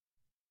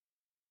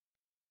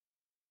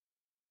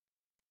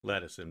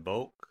Let us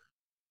invoke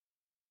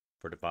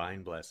for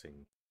divine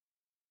blessing.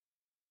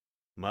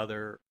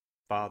 Mother,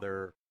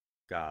 Father,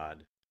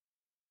 God,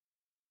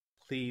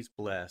 please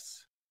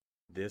bless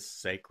this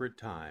sacred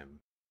time.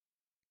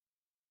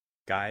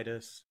 Guide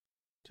us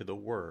to the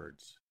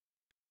words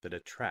that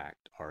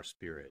attract our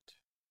spirit.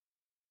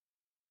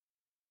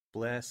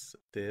 Bless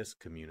this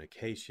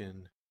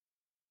communication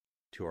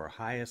to our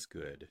highest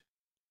good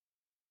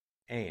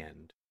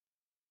and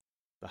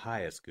the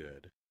highest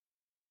good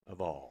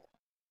of all.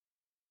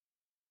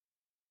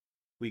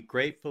 We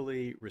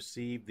gratefully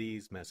receive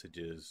these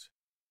messages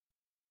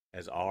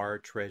as our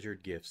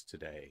treasured gifts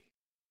today.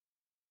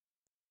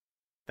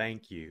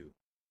 Thank you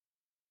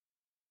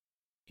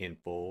in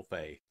full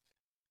faith.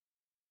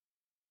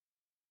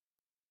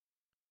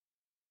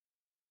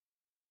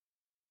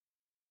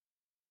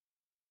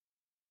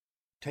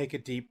 Take a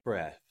deep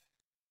breath.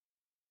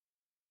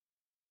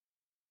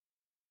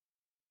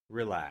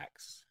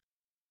 Relax.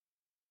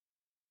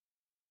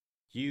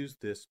 Use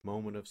this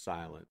moment of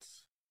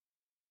silence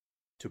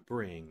to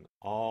bring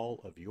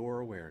all of your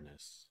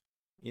awareness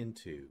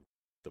into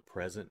the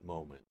present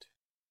moment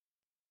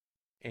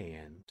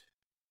and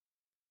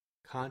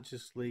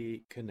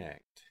consciously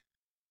connect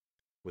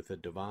with the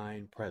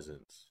divine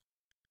presence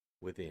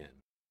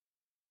within.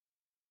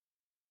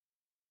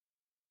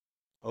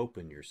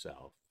 Open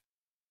yourself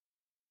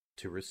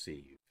to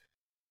receive.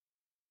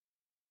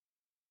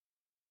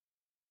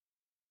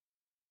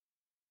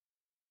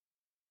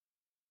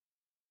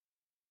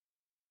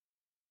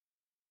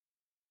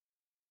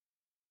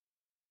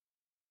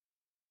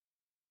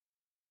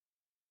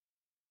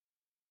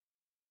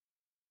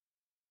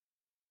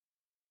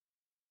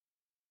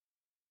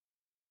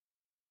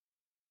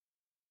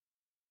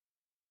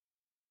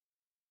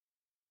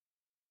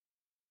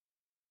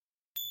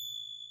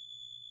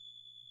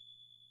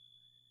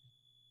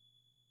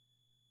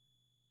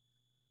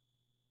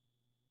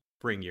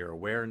 Bring your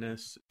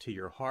awareness to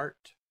your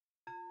heart.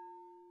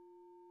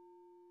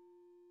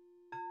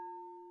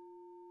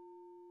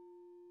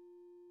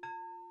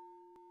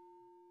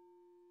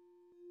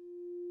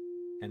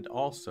 And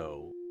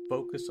also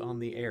focus on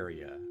the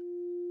area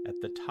at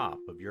the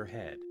top of your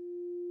head.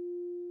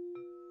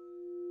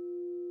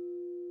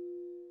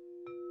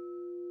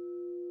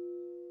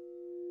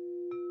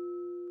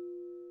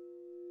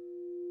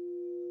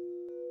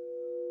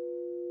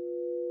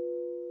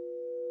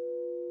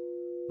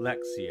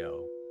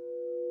 Lectio.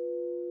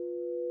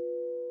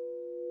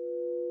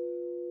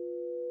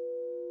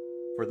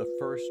 For the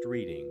first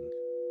reading,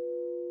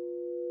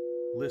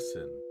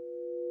 listen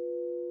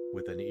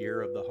with an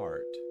ear of the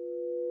heart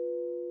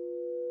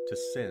to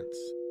sense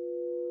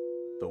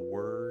the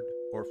word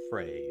or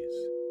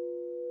phrase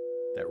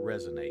that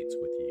resonates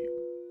with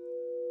you.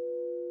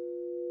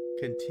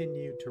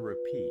 Continue to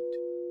repeat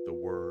the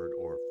word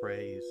or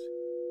phrase.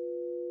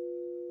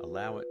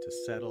 Allow it to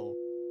settle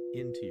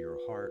into your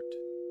heart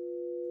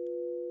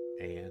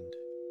and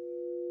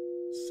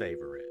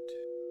savor it.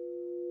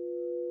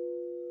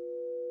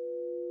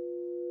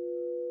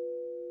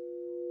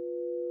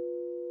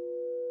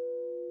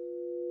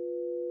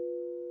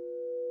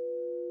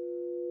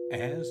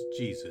 As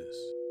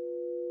Jesus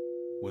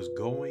was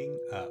going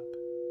up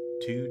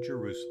to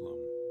Jerusalem,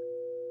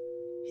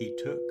 he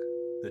took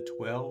the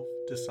 12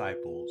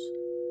 disciples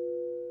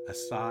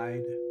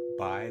aside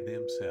by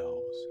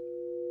themselves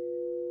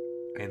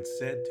and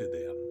said to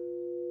them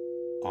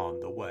on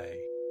the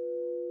way,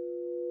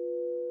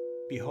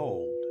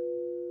 "Behold,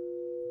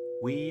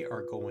 we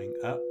are going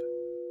up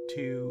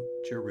to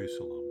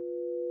Jerusalem,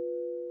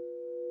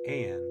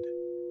 and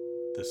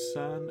the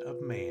Son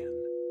of Man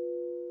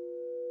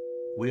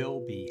will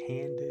be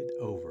handed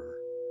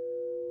over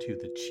to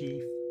the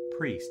chief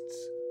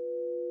priests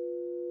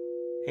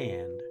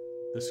and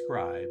the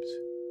scribes,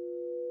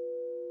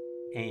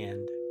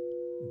 and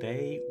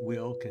they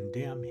will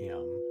condemn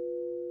him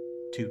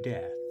to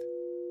death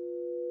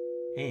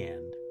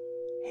and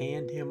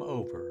hand him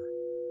over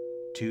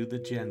to the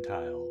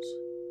Gentiles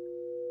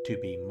to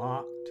be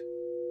mocked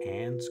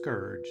and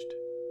scourged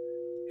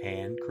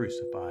and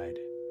crucified,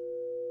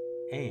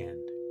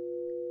 and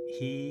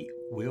he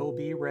will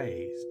be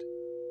raised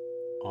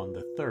on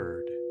the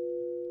third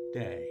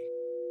day."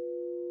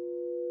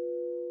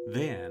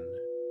 Then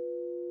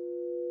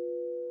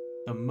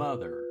the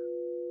mother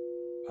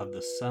of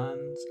the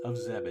sons of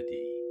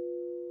Zebedee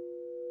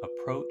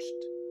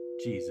approached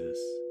Jesus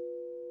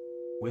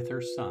with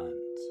her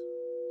sons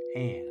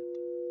and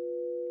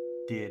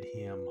did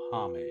him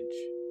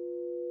homage,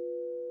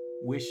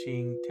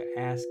 wishing to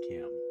ask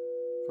him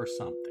for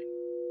something.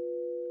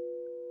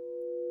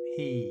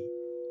 He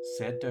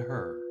said to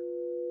her,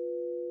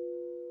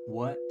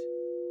 "What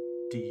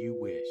do you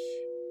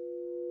wish?"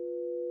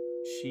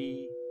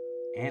 She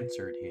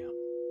answered him,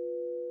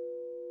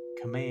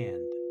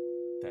 "Command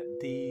that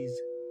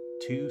these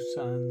 2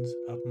 sons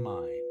of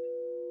mine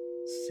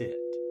sit,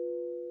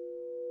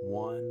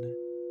 one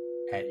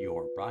at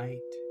your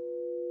right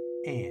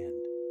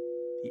and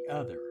the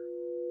other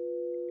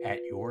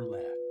at your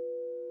left,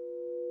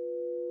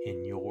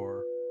 in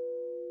your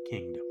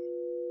kingdom."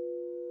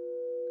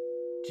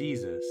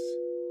 Jesus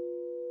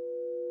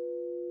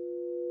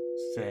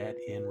said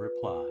in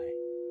reply,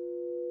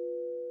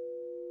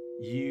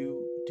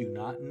 "You do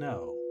not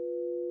know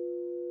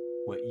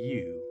what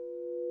you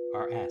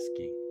are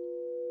asking.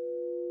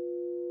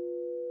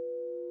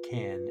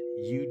 Can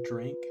you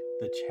drink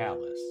the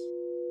chalice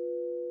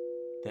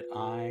that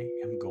I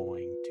am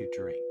going to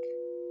drink?"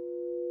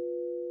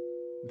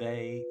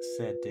 They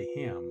said to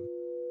him,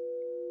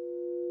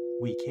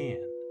 "We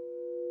can."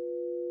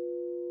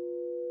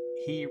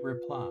 He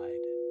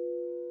replied,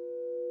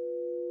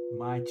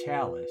 "My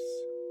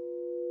chalice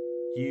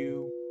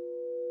you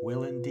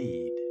will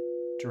indeed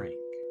drink,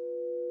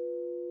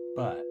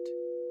 but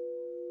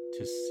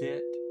to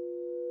sit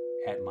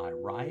at my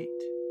right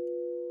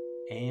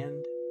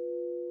and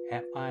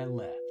at my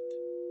left,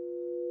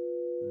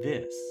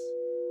 this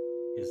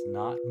is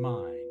not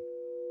mine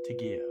to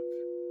give,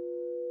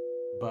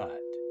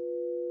 but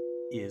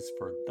is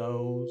for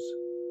those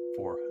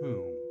for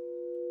whom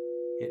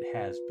it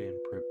has been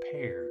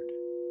prepared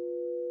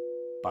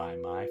by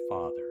my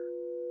Father."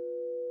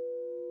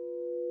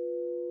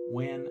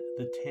 When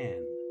the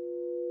 10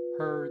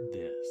 heard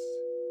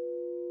this,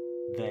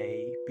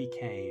 they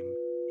became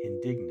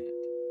indignant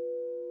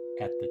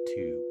at the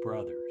two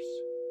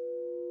brothers.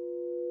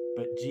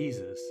 But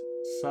Jesus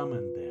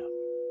summoned them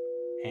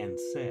and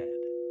said,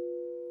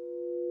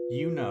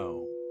 "You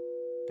know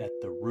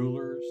that the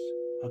rulers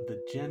of the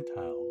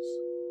Gentiles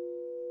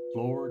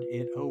lord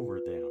it over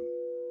them,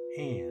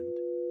 and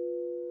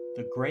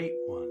the great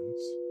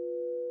ones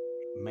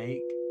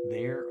make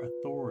their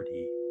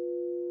authority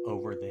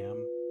over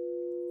them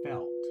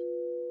felt.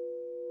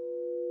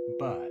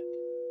 But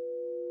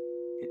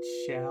it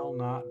shall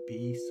not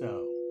be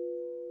so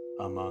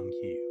among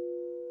you.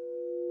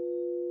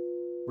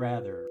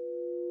 Rather,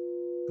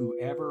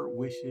 whoever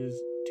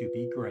wishes to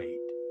be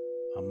great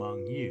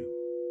among you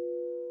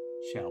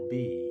shall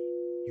be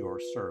your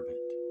servant.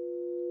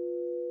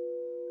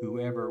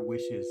 Whoever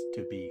wishes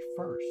to be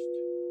first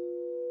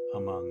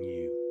among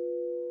you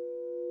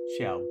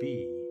shall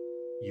be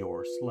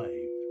your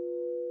slave.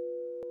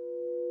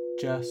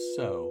 Just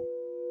so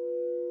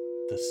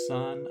the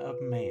Son of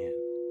Man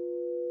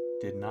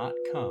did not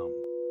come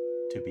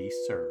to be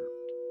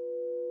served,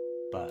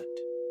 but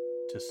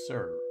to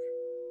serve,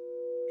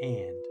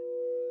 and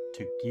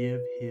to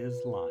give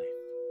his life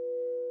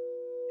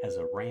as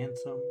a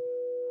ransom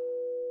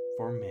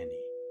for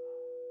many."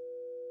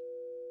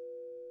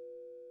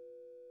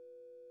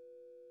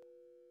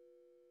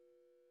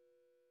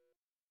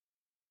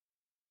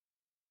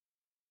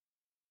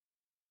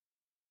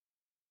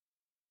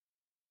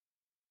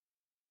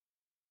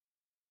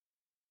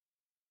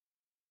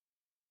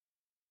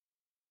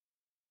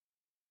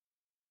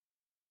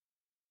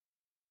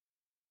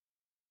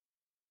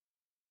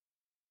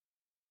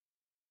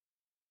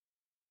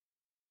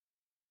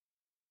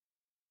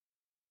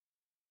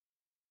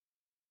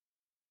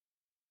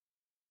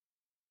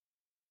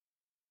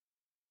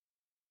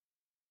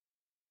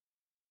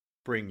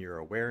 Bring your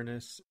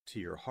awareness to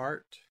your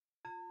heart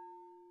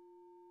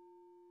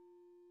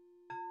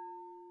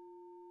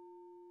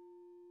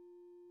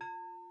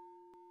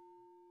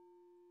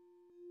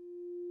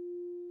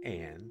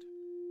and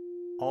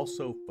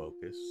also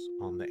focus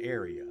on the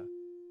area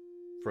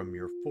from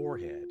your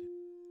forehead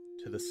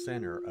to the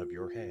center of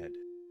your head.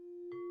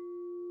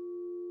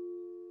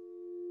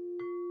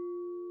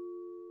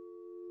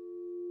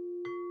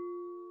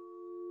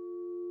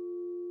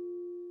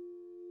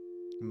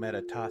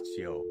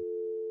 Meditatio.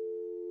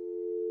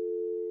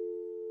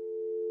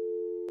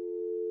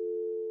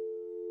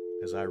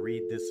 As I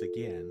read this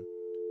again,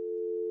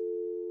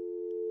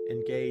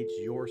 engage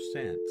your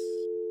sense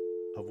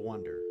of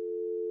wonder.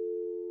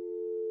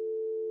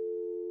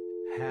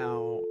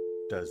 How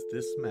does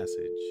this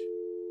message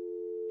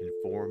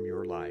inform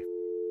your life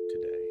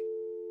today?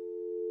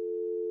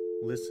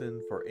 Listen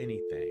for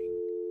anything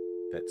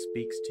that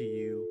speaks to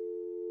you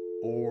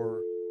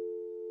or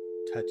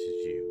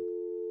touches you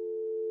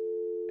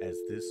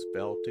as this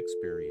felt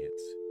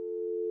experience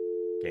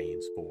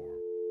gains form.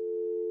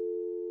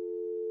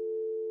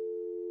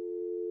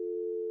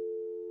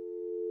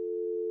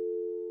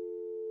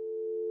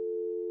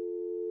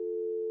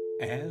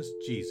 As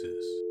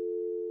Jesus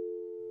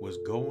was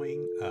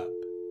going up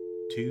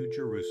to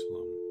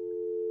Jerusalem,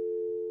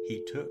 he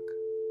took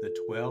the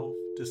 12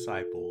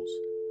 disciples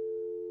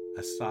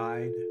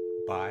aside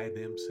by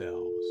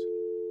themselves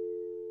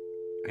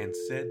and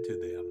said to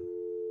them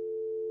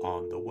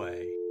on the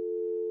way,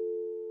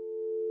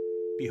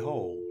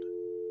 "Behold,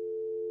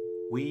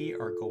 we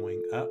are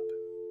going up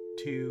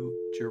to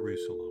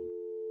Jerusalem,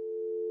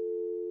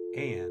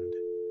 and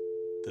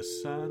the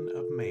Son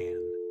of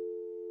Man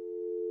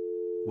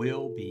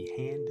will be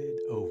handed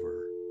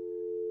over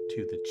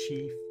to the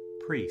chief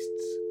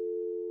priests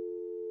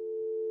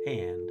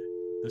and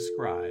the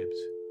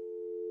scribes,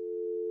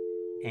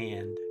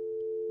 and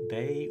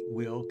they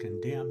will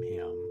condemn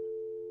him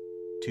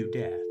to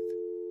death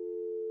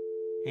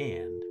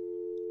and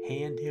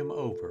hand him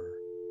over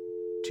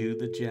to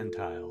the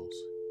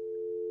Gentiles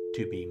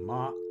to be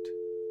mocked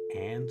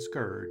and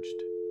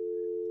scourged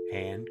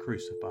and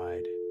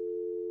crucified,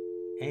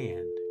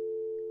 and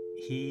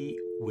he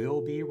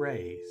will be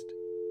raised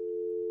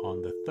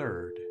on the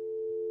third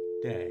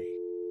day.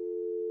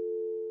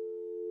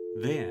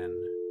 Then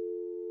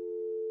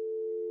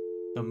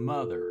the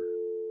mother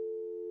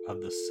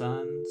of the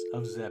sons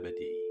of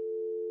Zebedee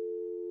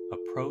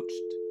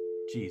approached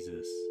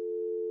Jesus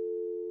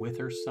with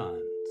her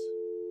sons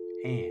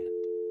and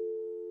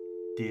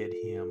did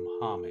him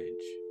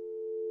homage,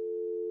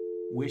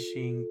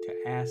 wishing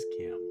to ask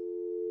him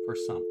for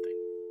something.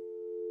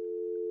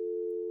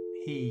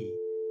 He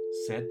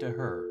said to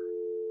her,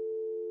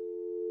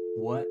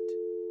 "What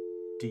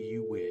do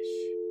you wish?"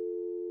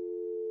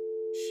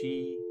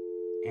 She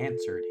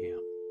answered him,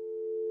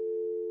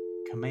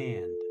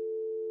 "Command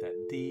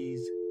that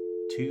these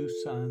 2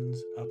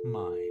 sons of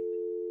mine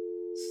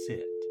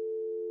sit,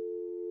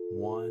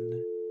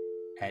 one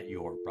at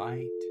your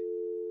right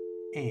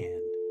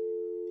and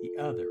the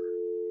other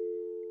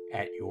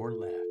at your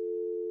left,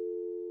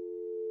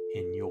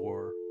 in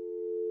your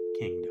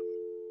kingdom."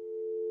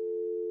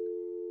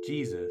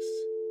 Jesus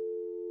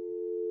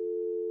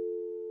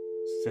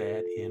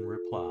said in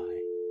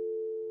reply,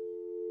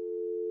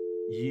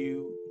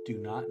 "You do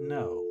not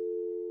know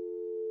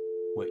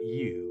what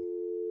you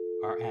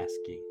are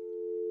asking.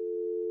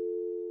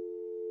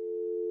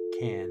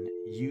 Can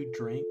you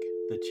drink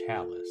the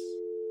chalice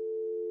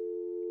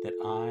that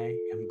I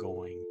am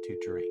going to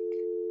drink?"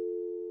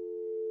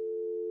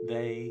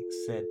 They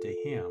said to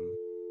him,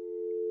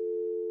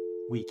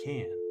 "We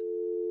can."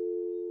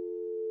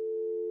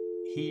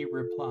 He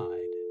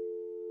replied,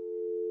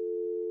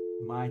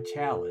 "My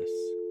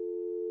chalice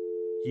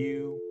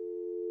you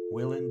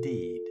will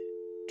indeed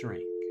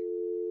drink,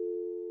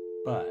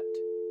 but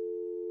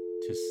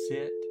to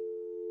sit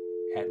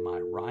at my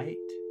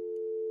right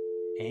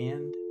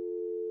and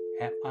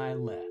at my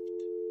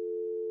left,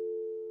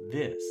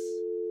 this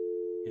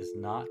is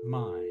not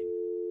mine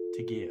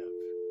to give,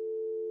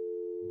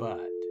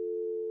 but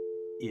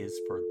is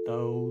for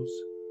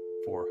those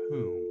for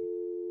whom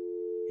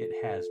it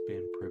has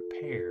been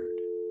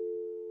prepared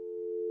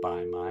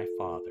by my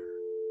Father."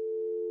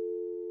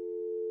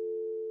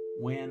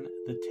 When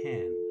the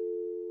 10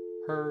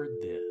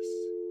 heard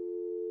this,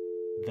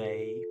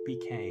 they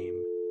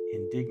became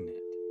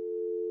indignant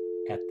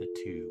at the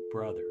 2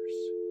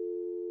 brothers.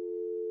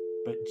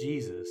 But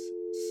Jesus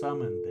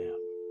summoned them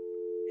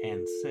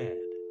and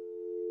said,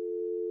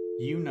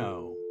 "You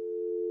know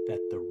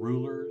that the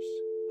rulers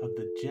of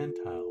the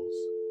Gentiles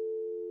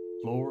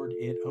lord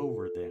it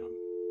over them,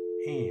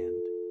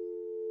 and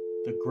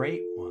the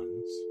great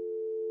ones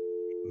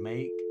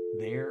make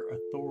their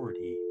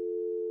authority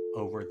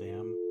over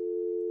them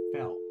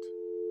felt.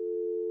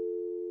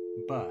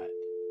 But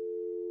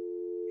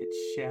it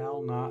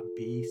shall not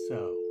be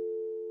so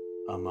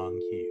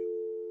among you.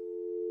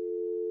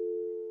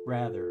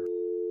 Rather,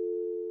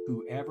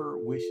 whoever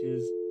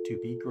wishes to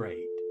be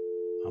great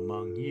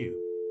among you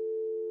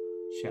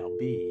shall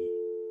be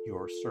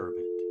your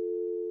servant.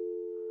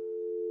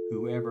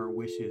 Whoever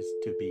wishes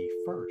to be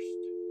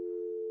first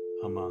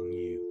among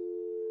you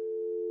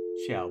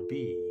shall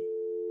be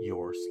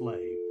your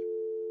slave.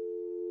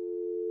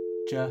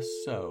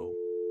 Just so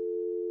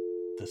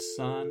the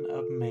Son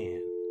of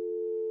Man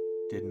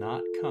did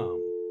not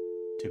come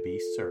to be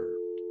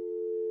served,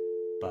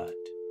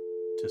 but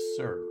to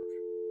serve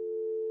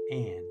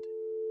and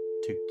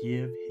to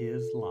give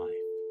his life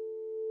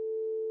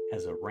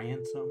as a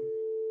ransom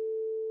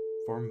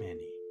for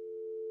many."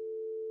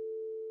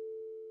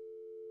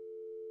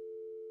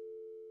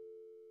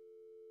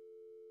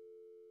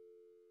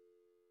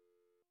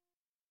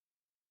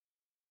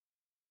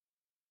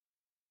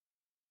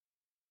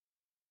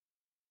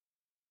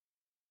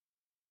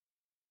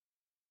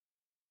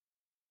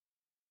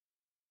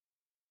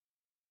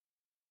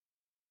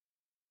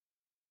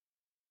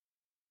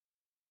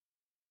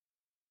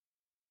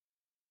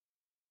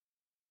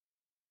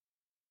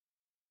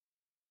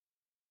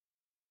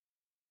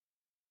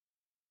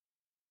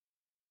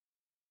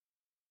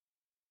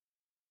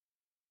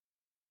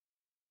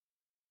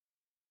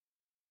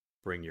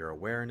 Bring your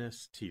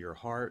awareness to your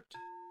heart.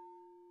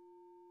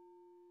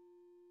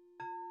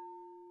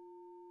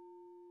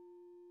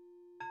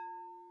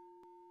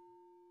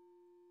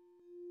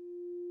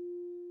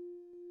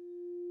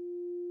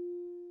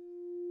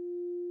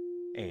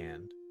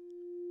 And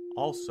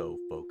also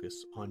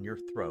focus on your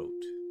throat.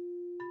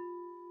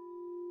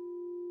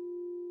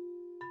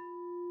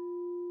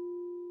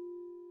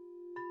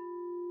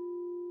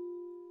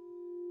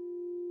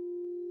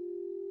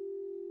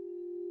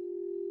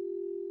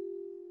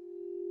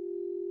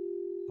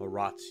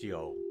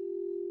 Oratio.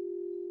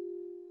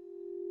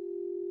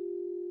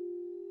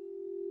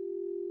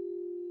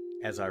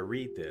 As I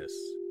read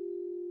this,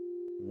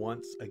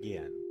 once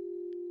again,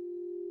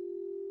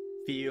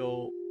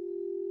 feel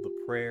the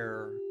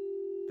prayer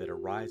that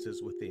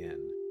arises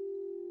within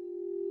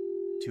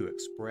to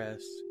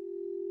express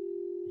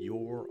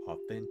your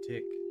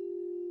authentic,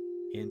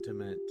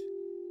 intimate,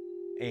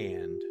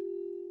 and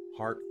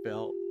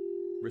heartfelt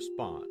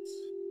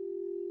response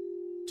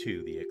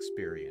to the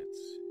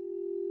experience.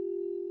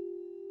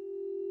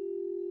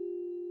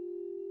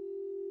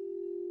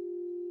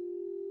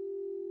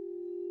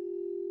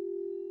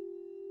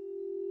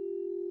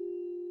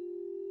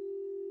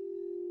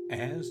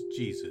 As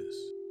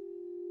Jesus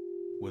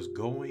was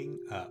going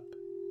up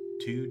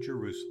to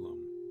Jerusalem,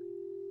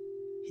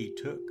 he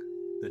took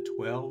the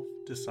 12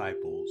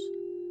 disciples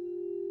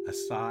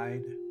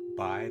aside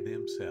by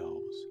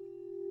themselves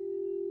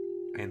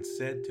and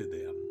said to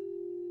them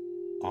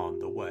on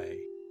the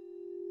way,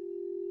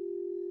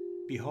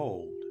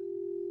 "Behold,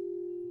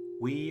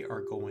 we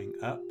are going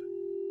up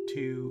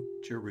to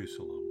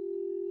Jerusalem,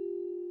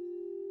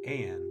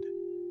 and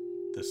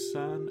the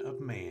Son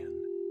of Man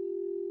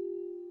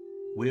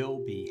will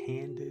be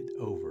handed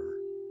over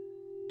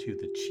to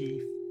the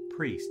chief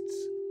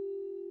priests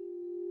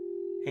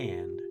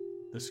and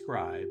the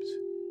scribes,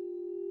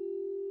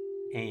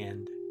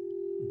 and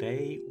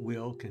they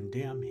will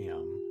condemn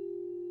him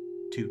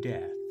to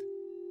death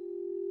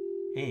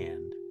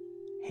and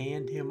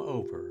hand him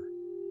over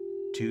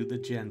to the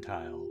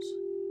Gentiles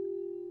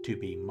to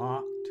be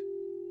mocked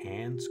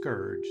and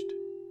scourged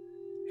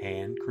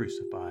and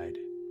crucified,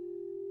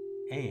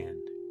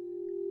 and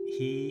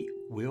he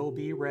will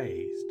be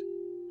raised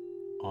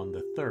on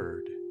the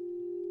third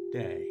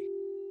day."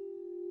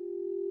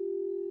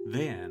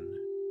 Then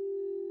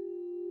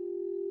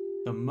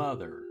the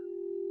mother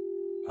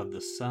of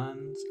the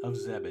sons of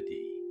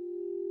Zebedee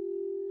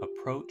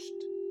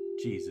approached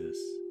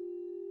Jesus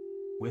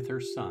with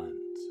her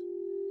sons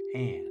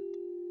and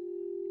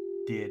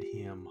did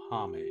him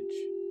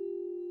homage,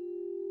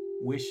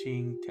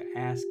 wishing to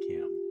ask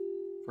him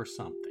for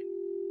something.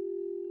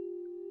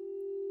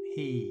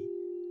 He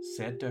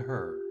said to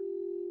her,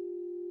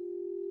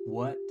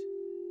 "What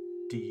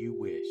do you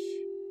wish?"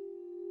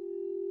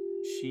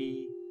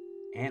 She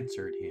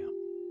answered him,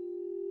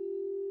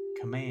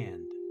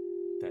 "Command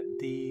that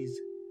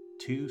these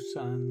 2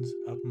 sons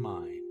of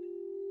mine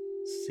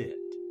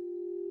sit,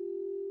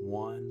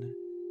 one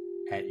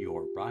at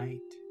your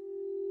right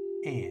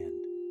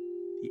and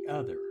the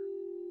other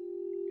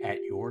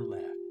at your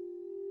left,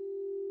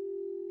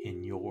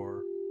 in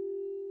your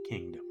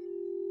kingdom."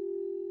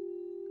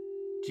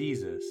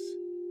 Jesus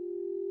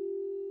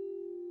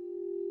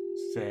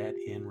said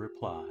in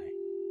reply,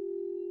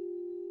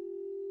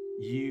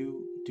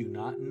 "You do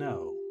not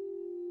know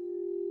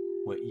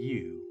what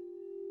you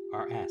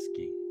are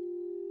asking.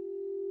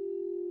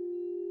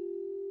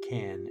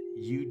 Can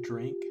you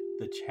drink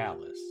the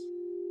chalice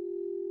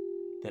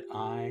that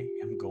I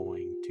am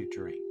going to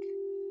drink?"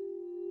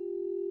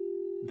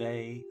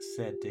 They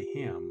said to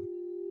him,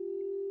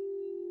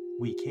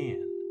 "We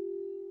can."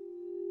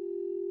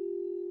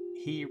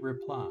 He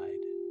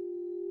replied,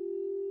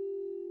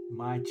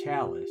 "My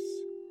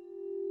chalice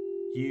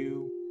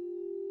you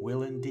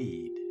will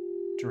indeed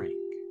drink,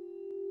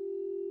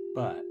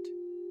 but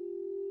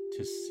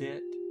to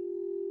sit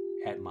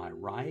at my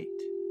right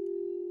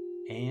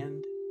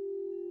and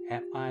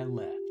at my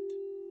left,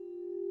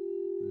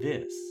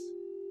 this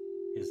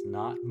is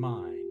not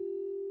mine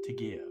to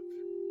give,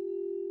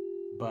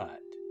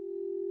 but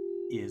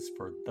is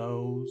for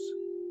those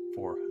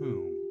for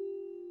whom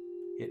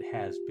it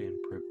has been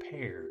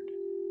prepared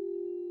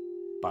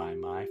by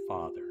my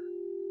Father."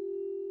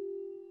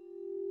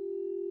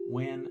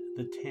 When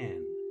the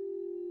 10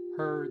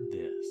 heard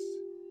this,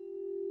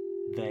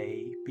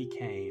 they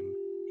became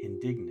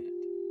indignant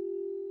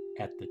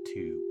at the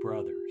 2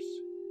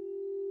 brothers.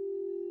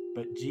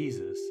 But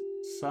Jesus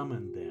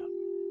summoned them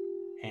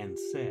and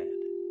said,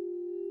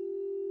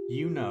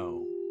 "You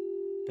know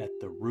that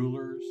the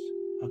rulers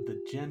of the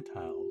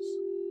Gentiles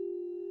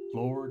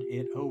lord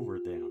it over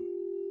them,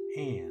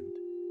 and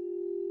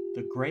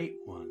the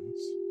great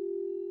ones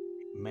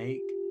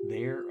make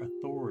their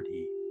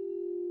authority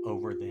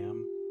over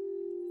them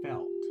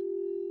felt.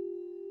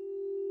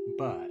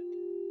 But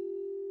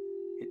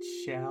it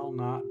shall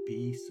not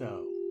be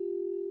so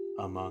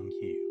among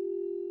you.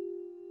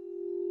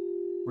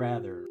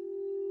 Rather,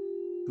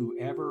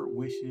 whoever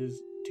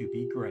wishes to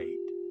be great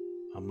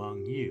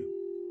among you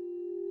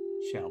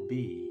shall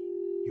be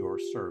your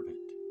servant.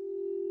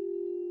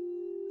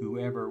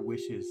 Whoever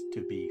wishes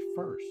to be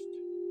first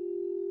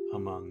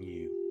among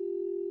you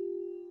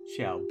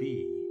shall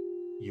be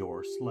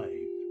your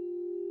slave.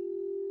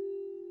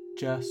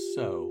 Just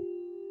so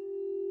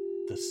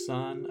the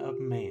Son of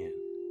Man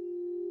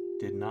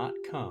did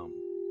not come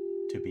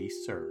to be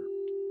served,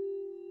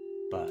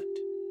 but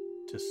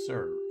to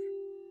serve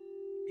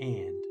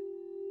and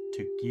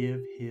to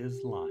give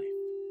his life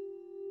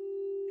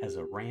as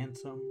a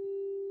ransom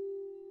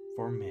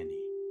for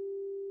many."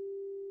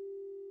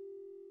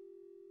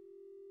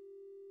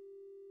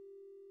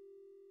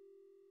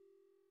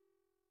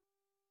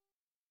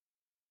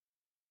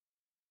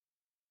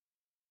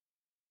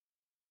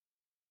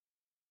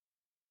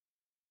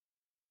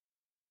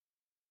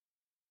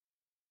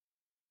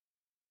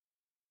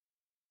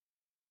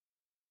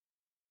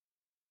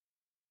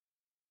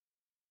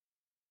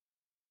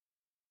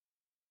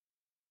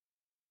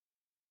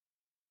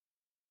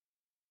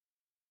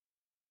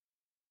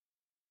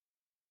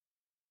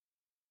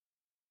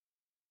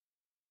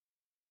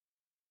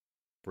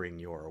 Bring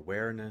your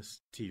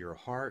awareness to your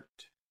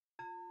heart.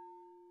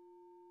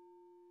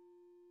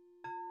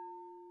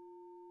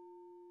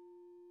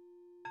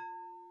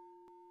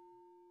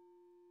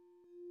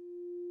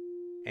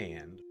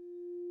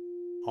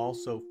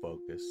 also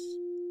focus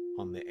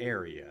on the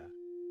area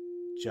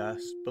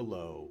just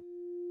below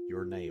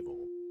your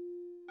navel.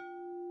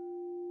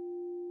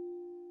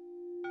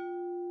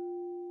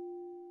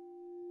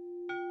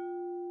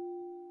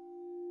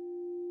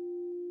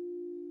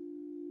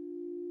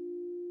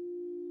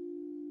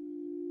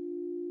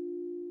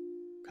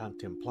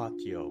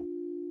 Contemplatio.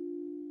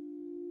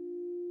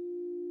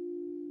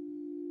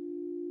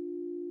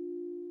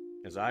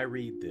 As I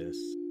read this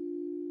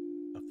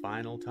a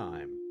final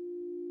time,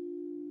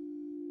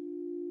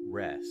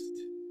 rest.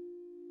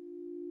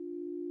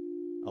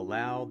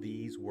 Allow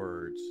these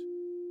words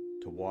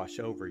to wash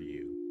over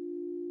you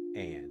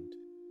and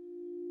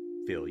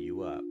fill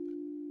you up.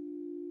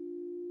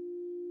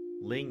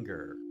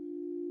 Linger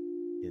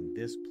in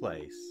this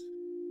place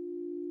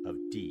of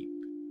deep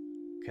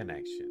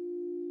connection.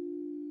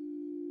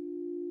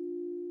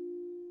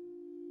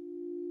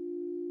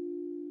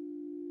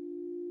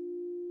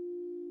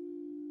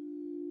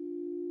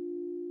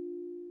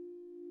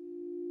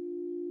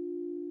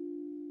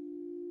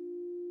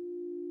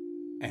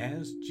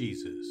 As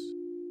Jesus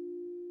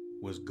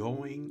was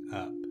going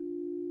up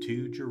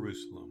to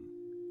Jerusalem,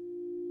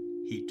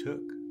 he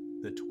took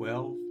the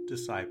 12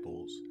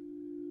 disciples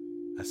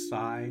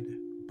aside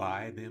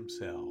by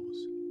themselves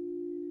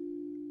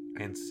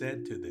and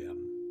said to them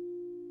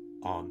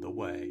on the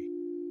way,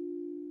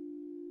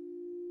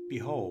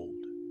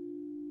 "Behold,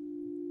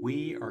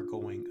 we are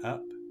going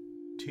up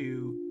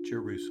to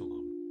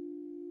Jerusalem,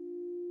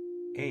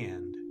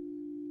 and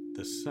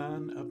the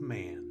Son of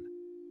Man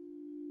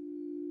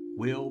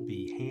will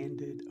be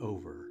handed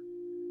over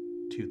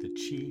to the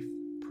chief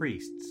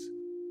priests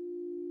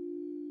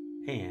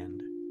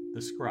and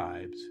the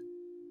scribes,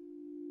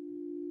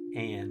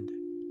 and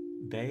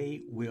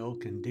they will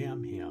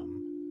condemn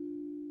him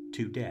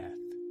to death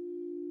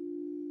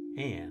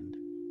and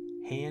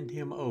hand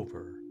him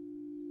over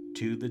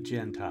to the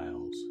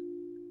Gentiles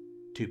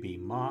to be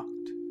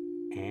mocked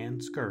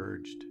and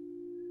scourged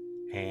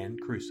and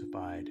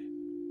crucified,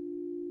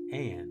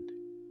 and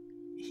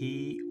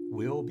he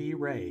will be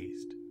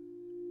raised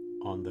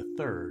on the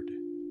third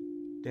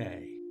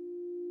day."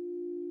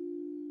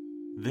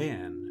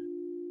 Then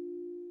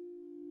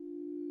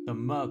the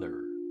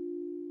mother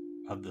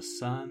of the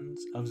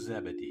sons of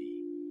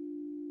Zebedee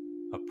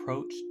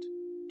approached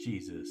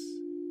Jesus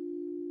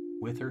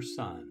with her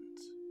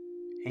sons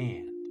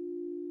and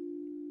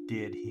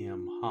did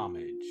him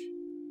homage,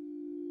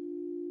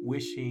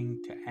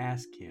 wishing to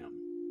ask him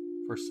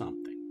for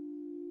something.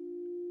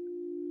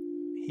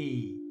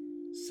 He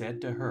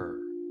said to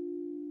her,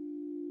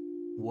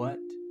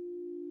 "What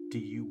do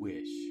you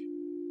wish?"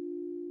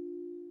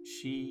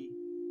 She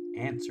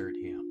answered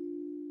him,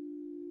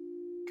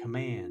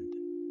 "Command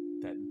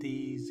that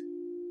these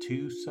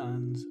 2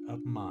 sons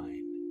of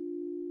mine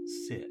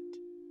sit,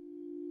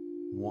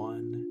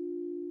 one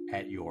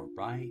at your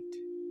right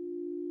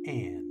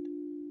and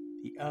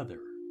the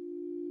other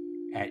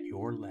at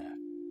your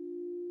left,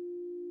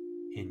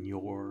 in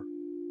your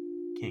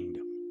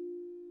kingdom."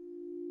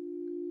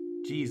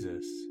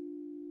 Jesus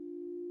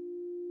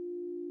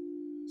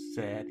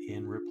said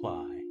in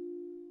reply,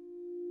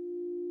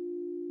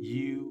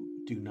 "You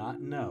do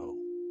not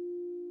know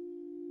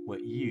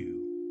what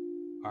you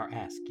are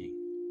asking.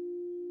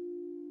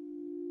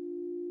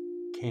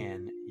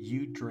 Can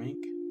you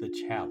drink the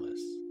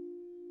chalice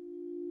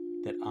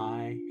that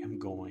I am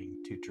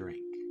going to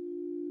drink?"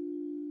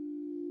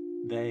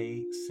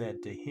 They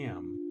said to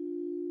him,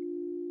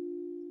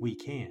 "We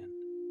can."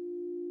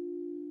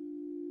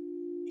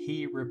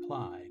 He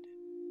replied,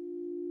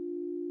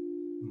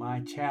 "My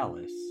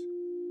chalice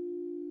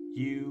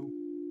you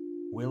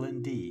will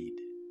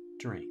indeed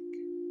drink,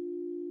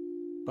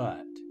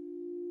 but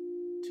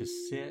to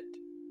sit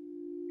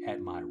at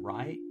my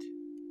right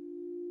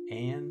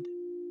and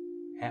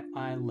at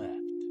my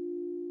left,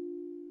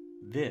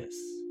 this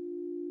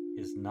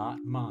is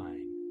not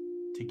mine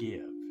to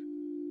give,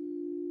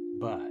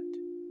 but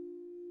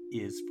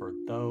is for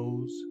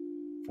those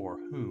for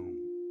whom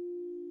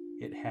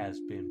it has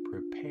been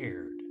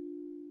prepared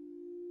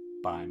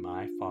by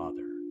my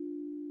Father."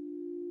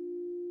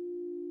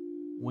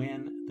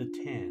 When the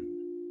 10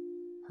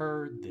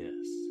 heard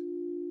this,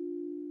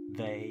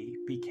 they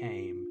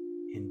became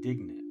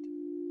indignant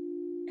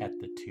at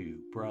the 2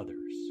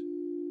 brothers.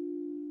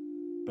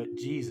 But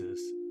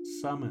Jesus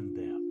summoned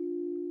them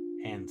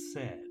and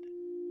said,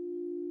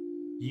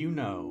 "You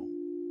know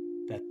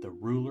that the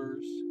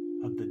rulers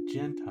of the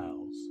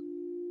Gentiles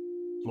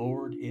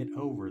lord it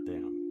over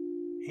them,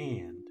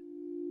 and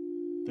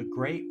the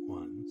great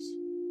ones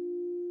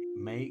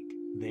make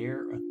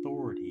their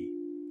authority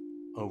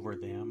over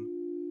them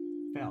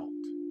felt.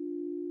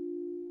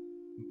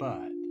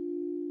 But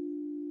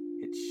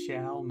it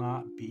shall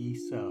not be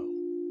so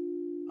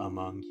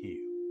among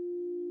you.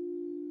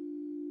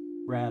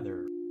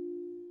 Rather,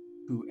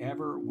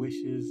 whoever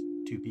wishes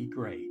to be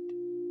great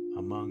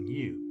among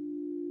you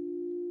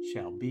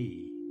shall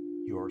be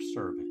your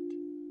servant.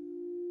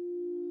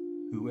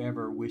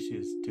 Whoever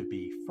wishes to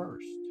be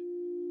first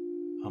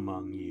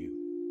among you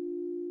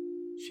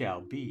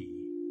shall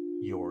be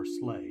your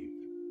slave.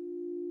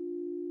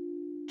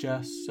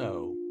 Just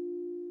so,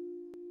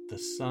 the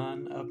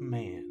Son of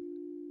Man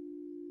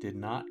did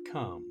not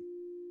come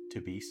to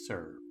be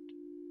served,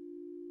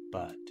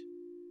 but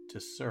to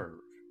serve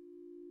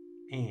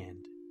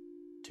and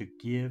to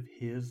give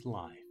his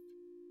life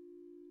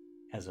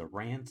as a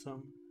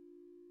ransom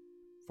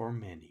for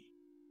many.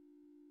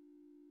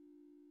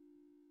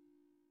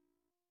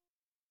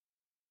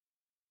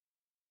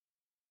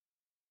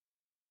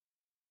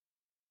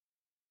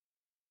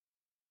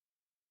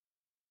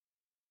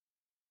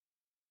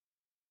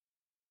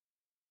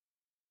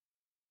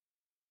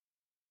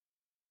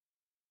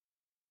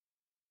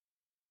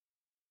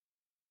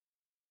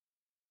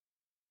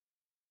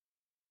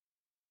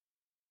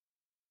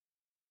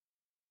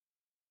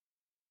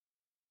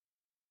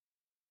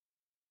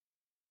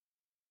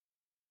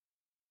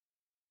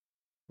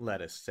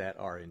 Let us set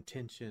our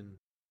intention,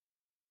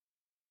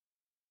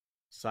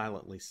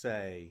 silently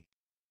say,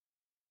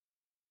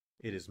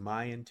 it is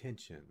my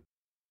intention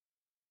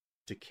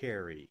to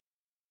carry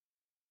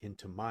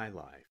into my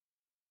life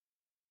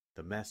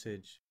the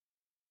message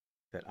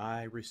that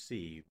I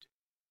received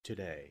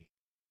today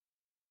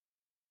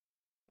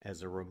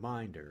as a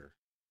reminder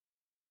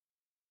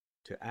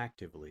to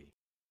actively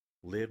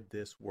live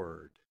this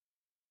word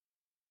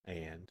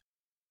and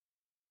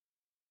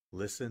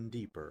listen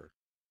deeper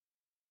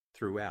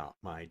throughout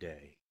my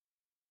day.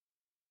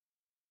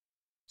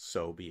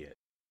 So be it.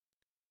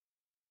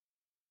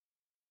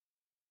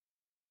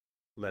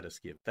 Let us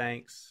give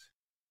thanks.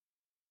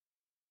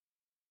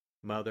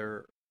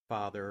 Mother,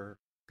 Father,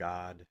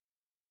 God,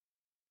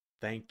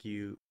 thank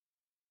you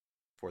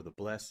for the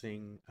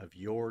blessing of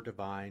your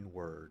divine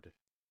word.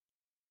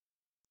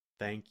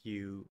 Thank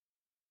you,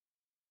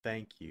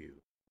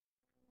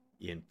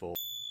 in full.